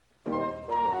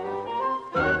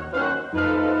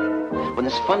when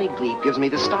this funny gleep gives me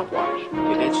this stopwatch.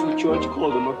 Yeah, that's what George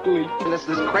called him, a gleep. And this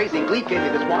crazy gleep gave me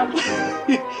this watch.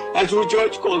 That's what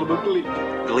George called him, a gleep.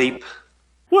 Gleep.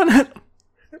 What?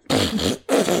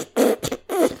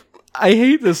 I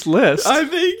hate this list. I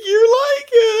think you like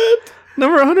it.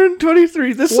 Number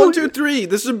 123. One, two, three.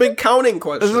 This is a big counting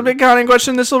question. This is a big counting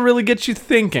question. This will really get you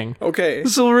thinking. Okay.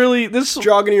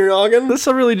 Jogging your noggin? This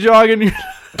will really get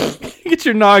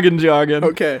your noggin jogging.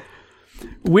 Okay.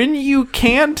 When you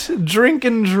can't drink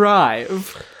and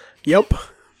drive. Yep.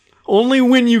 Only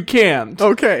when you can't.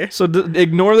 Okay. So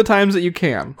ignore the times that you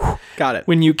can. Got it.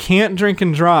 When you can't drink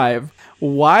and drive,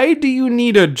 why do you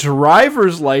need a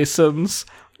driver's license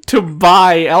to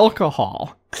buy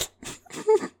alcohol?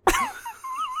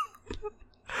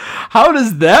 How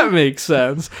does that make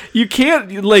sense? You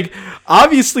can't,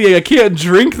 obviously I can't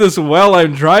drink this while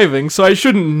I'm driving, so I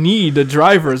shouldn't need a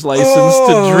driver's license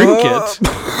to drink it.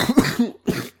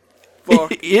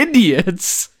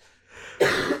 Idiots.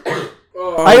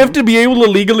 I have to be able to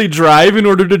legally drive in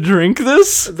order to drink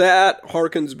this? That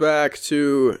harkens back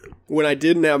to when I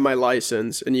didn't have my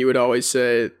license, and you would always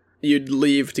say, you'd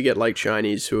leave to get,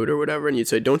 Chinese food or whatever, and you'd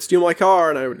say, don't steal my car,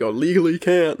 and I would go, legally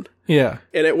can't. Yeah.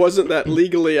 And it wasn't that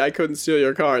legally I couldn't steal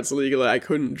your car, it's legally I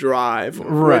couldn't drive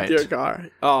with your car.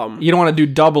 You don't want to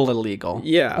do double illegal.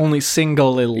 Yeah. Only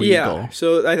single illegal. Yeah,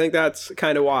 so I think that's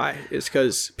kind of why. It's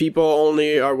because people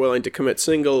only are willing to commit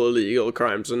single illegal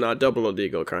crimes and not double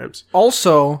illegal crimes.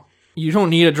 Also, you don't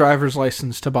need a driver's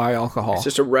license to buy alcohol. It's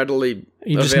just a readily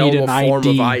just available need an form ID.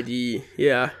 of ID.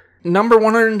 Yeah. Number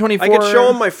 124. I could show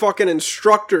him my fucking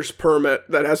instructor's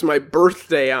permit that has my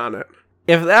birthday on it.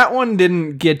 If that one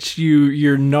didn't get you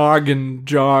your noggin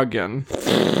jogging,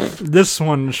 this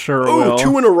one sure will.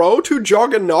 2 in a row? 2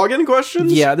 jogging noggin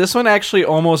questions? Yeah, this one actually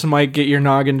almost might get your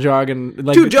noggin jogging.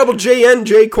 2 double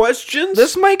JNJ questions?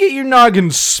 This might get your noggin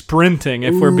sprinting,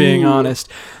 if we're being honest.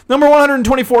 Number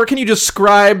 124, can you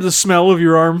describe the smell of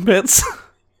your armpits?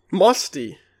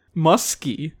 Musty.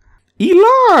 Musky.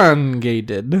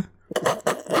 Elongated.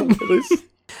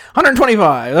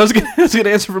 125. That was a good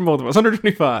answer from both of us.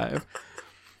 125.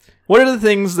 What are the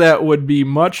things that would be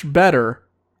much better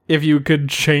if you could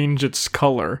change its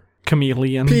color?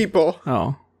 Chameleon. People.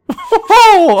 Oh.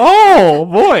 Oh,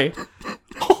 boy.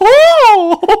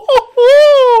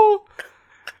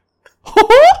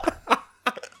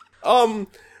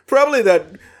 Probably that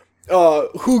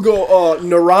Hugo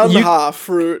Naranja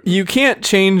fruit. You can't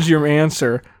change your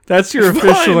answer. That's your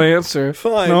official answer.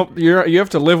 Fine. Nope, you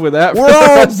have to live with that. We're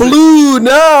all blue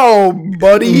now,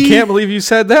 buddy. You can't believe you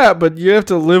said that, but you have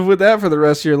to live with that for the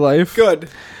rest of your life. Good.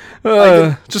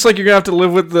 Just like you're going to have to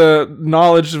live with the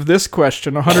knowledge of this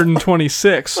question,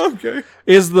 126. Okay.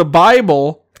 Is the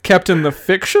Bible kept in the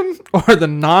fiction or the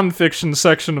non-fiction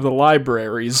section of the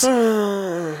libraries?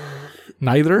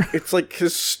 Neither. It's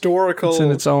historical. It's in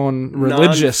its own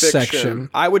religious non-fiction. section.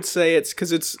 I would say it's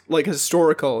because it's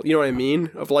historical. You know what I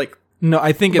mean? No,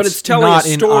 I think but it's telling not a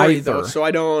story, in either. though, so I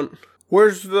don't.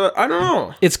 Where's the? I don't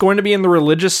know. It's going to be in the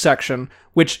religious section,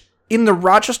 which in the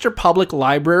Rochester Public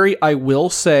Library, I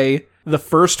will say the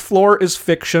first floor is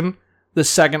fiction. The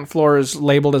second floor is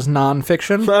labeled as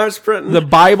non-fiction. I was printing. The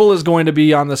Bible is going to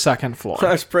be on the second floor.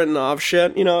 I was printing off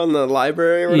shit, in the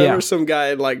library or whatever. Yeah. Some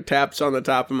guy taps on the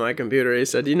top of my computer. He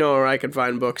said, "You know where I can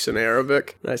find books in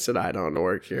Arabic?" I said, "I don't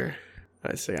work here."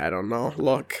 I say, "I don't know.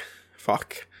 Look,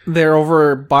 fuck." They're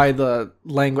over by the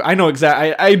language. I know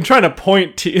exactly. I'm trying to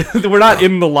point to you. We're not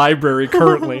in the library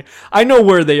currently. I know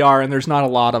where they are, and there's not a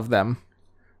lot of them.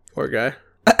 Poor guy.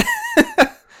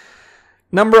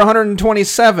 Number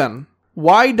 127.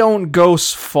 Why don't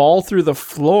ghosts fall through the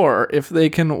floor if they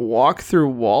can walk through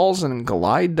walls and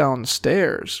glide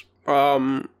downstairs?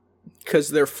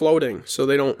 Because they're floating, so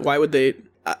they don't. Why would they?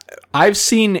 I've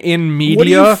seen in media. What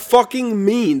do you fucking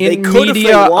mean? They In could if they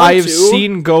media, want I've to.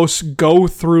 seen ghosts go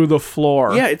through the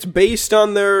floor. Yeah, it's based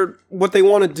on what they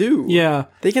want to do. Yeah.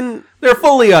 They can. They're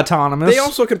fully autonomous. They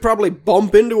also could probably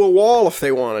bump into a wall if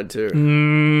they wanted to. I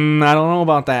don't know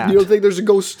about that. You don't think there's a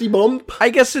ghosty bump? I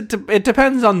guess it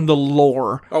depends on the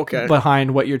lore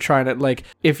behind what you're trying to,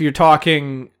 if you're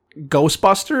talking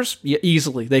Ghostbusters,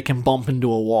 easily they can bump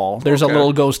into a wall. There's a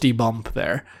little ghosty bump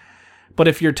there. But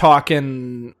if you're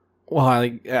talking, well,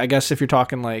 I guess if you're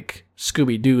talking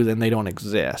Scooby-Doo, then they don't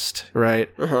exist, right?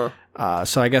 Uh-huh.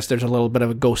 So I guess there's a little bit of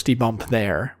a ghosty bump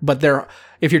there. But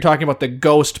if you're talking about the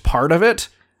ghost part of it,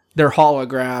 they're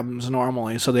holograms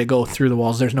normally, so they go through the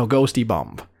walls. There's no ghosty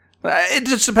bump. It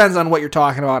just depends on what you're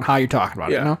talking about and how you're talking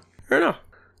about it, you know? Fair enough.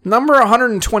 Number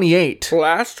 128.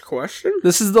 Last question?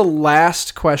 This is the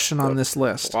last question on this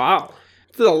list. Wow.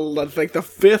 Like the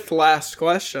fifth last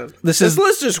question. This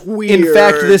list is weird. In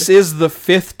fact, this is the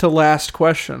fifth to last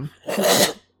question.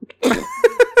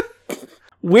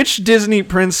 Which Disney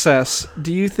princess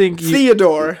do you think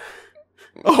Theodore.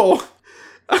 Oh.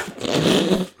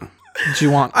 Do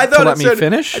you want to let me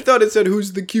finish? I thought it said,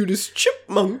 who's the cutest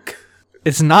chipmunk?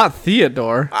 It's not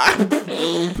Theodore.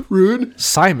 Rude.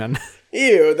 Simon.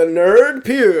 Ew, the nerd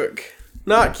puke.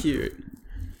 Not cute.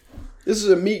 This is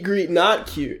a meet greet not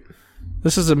cute.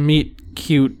 This is a meet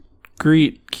cute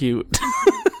greet cute.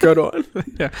 Good one.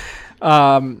 Yeah.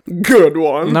 Good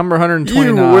one. Number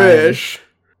 129. You wish.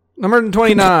 Number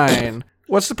 129.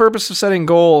 What's the purpose of setting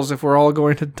goals if we're all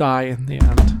going to die in the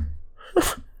end?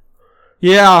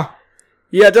 Yeah.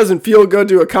 Yeah, it doesn't feel good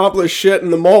to accomplish shit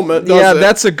in the moment, does it?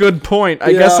 That's a good point.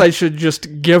 I guess I should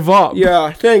just give up.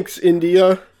 Yeah, thanks,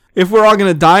 India. If we're all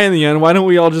going to die in the end, why don't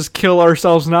we all just kill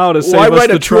ourselves now to save us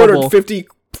the trouble? Why write a 250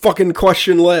 fucking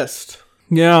question list?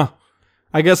 Yeah.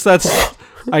 I guess that's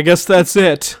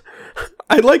it.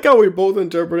 I like how we're both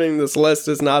interpreting this list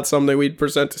as not something we'd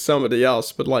present to somebody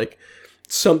else, but like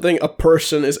something a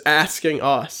person is asking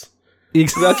us.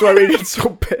 That's why we get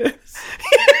so pissed.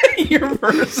 You're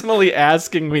personally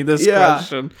asking me this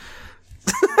question.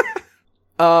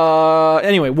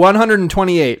 Anyway,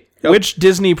 128. Yep. Which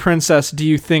Disney princess do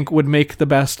you think would make the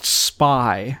best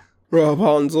spy?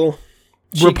 Rapunzel.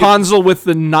 Rapunzel with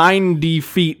the 90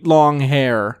 feet long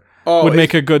hair would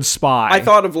make a good spy. I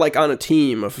thought of like on a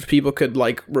team if people could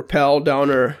like rappel down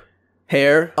her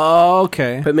hair. Oh,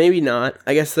 okay. But maybe not.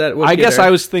 I guess that would I guess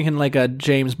I was thinking like a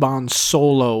James Bond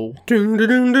solo.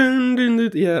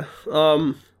 Yeah.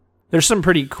 There's some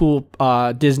pretty cool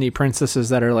Disney princesses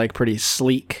that are like pretty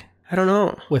sleek. I don't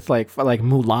know. With like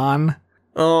Mulan.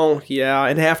 Oh, yeah,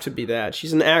 it'd have to be that.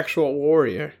 She's an actual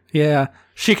warrior. Yeah.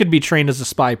 She could be trained as a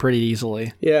spy pretty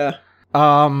easily. Yeah.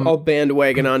 I'll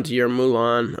bandwagon onto your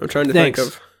Mulan. I'm trying to think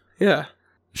of... Yeah.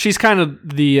 She's kind of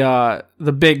the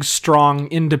big, strong,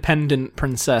 independent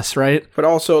princess, right? But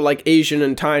also, like, Asian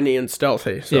and tiny and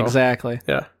stealthy. So. Exactly.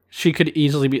 Yeah. She could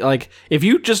easily be, like... If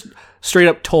you just straight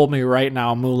up told me right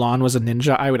now Mulan was a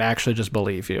ninja, I would actually just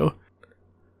believe you.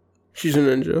 She's a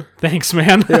ninja. Thanks,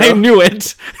 man. Yeah. I knew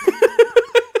it.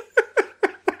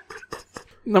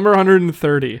 Number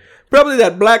 130. Probably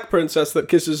that black princess that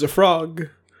kisses a frog.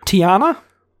 Tiana?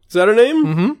 Is that her name?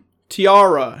 Mm-hmm.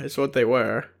 Tiara is what they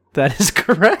wear. That is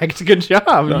correct. Good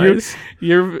job. Nice.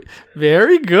 You're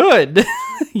very good.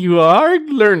 You are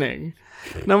learning.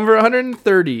 Number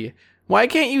 130. Why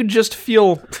can't you just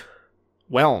feel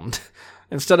whelmed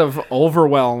instead of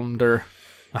overwhelmed or,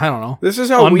 I don't know. This is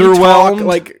how we talk,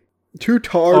 like, too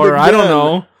tard or again. I don't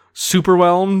know,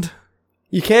 superwhelmed?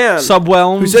 You can.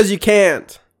 Subwhelmed? Who says you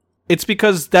can't? It's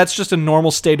because that's just a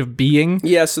normal state of being.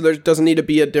 Yeah, so there doesn't need to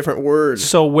be a different word.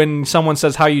 So when someone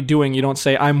says, how you doing, you don't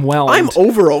say, I'm whelmed. I'm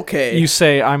over okay. You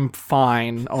say, I'm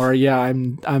fine. Or, yeah,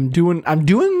 I'm doing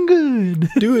good.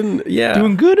 Doing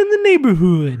good in the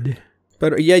neighborhood.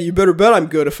 You better bet I'm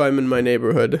good if I'm in my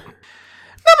neighborhood.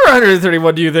 Number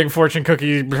 131, do you think fortune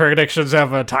cookie predictions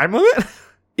have a time limit?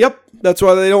 Yep, that's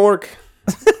why they don't work.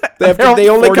 They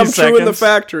only come true in the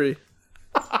factory.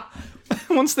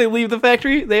 Once they leave the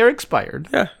factory, they are expired.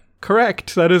 Yeah.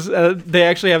 Correct. That is, they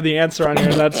actually have the answer on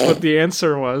here. That's what the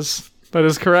answer was. That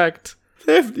is correct.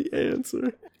 They have the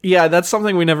answer. Yeah, that's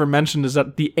something we never mentioned, is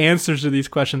that the answers to these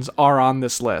questions are on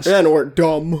this list. And we're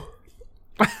dumb.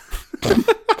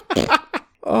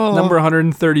 Number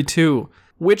 132.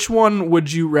 Which one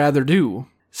would you rather do?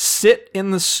 Sit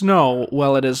in the snow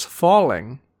while it is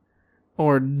falling,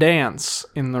 or dance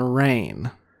in the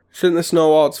rain? Sit in the snow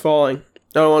while it's falling.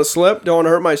 I don't want to slip. Don't want to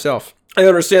hurt myself. I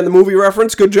understand the movie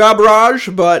reference. Good job,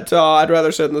 Raj. But I'd rather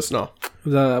sit in the snow.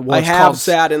 I have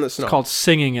sat in the snow. It's called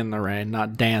singing in the rain,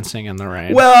 not dancing in the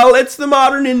rain. Well, it's the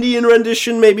modern Indian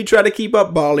rendition. Maybe try to keep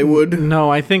up Bollywood.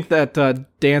 No, I think that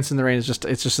dance in the rain is just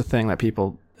a thing that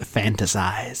people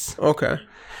fantasize. Okay.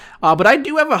 But I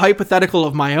do have a hypothetical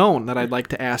of my own that I'd like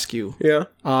to ask you. Yeah.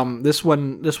 This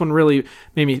one really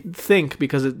made me think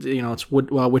because it's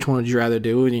which one would you rather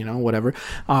do? Whatever.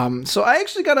 So I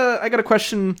actually got a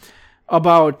question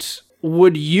about,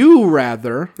 would you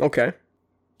rather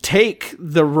take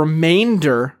the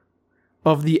remainder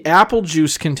of the apple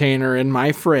juice container in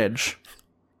my fridge,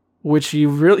 which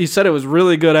you said it was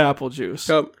really good apple juice,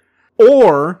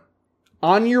 or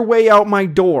on your way out my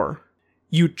door,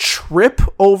 you trip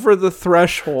over the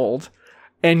threshold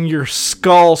and your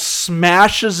skull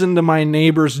smashes into my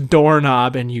neighbor's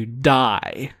doorknob and you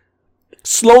die.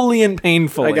 Slowly and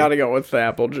painfully. I gotta go with the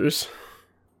apple juice.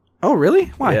 Oh, really?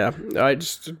 Why? Yeah, I'm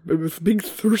a big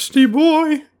thirsty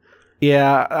boy.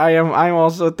 Yeah, I'm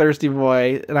also a thirsty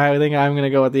boy, and I think I'm gonna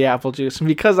go with the apple juice. And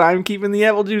because I'm keeping the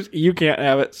apple juice, you can't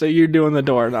have it, so you're doing the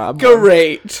doorknob.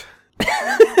 Great.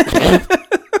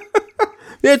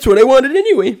 That's what I wanted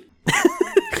anyway.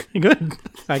 Good.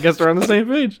 I guess we're on the same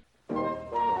page.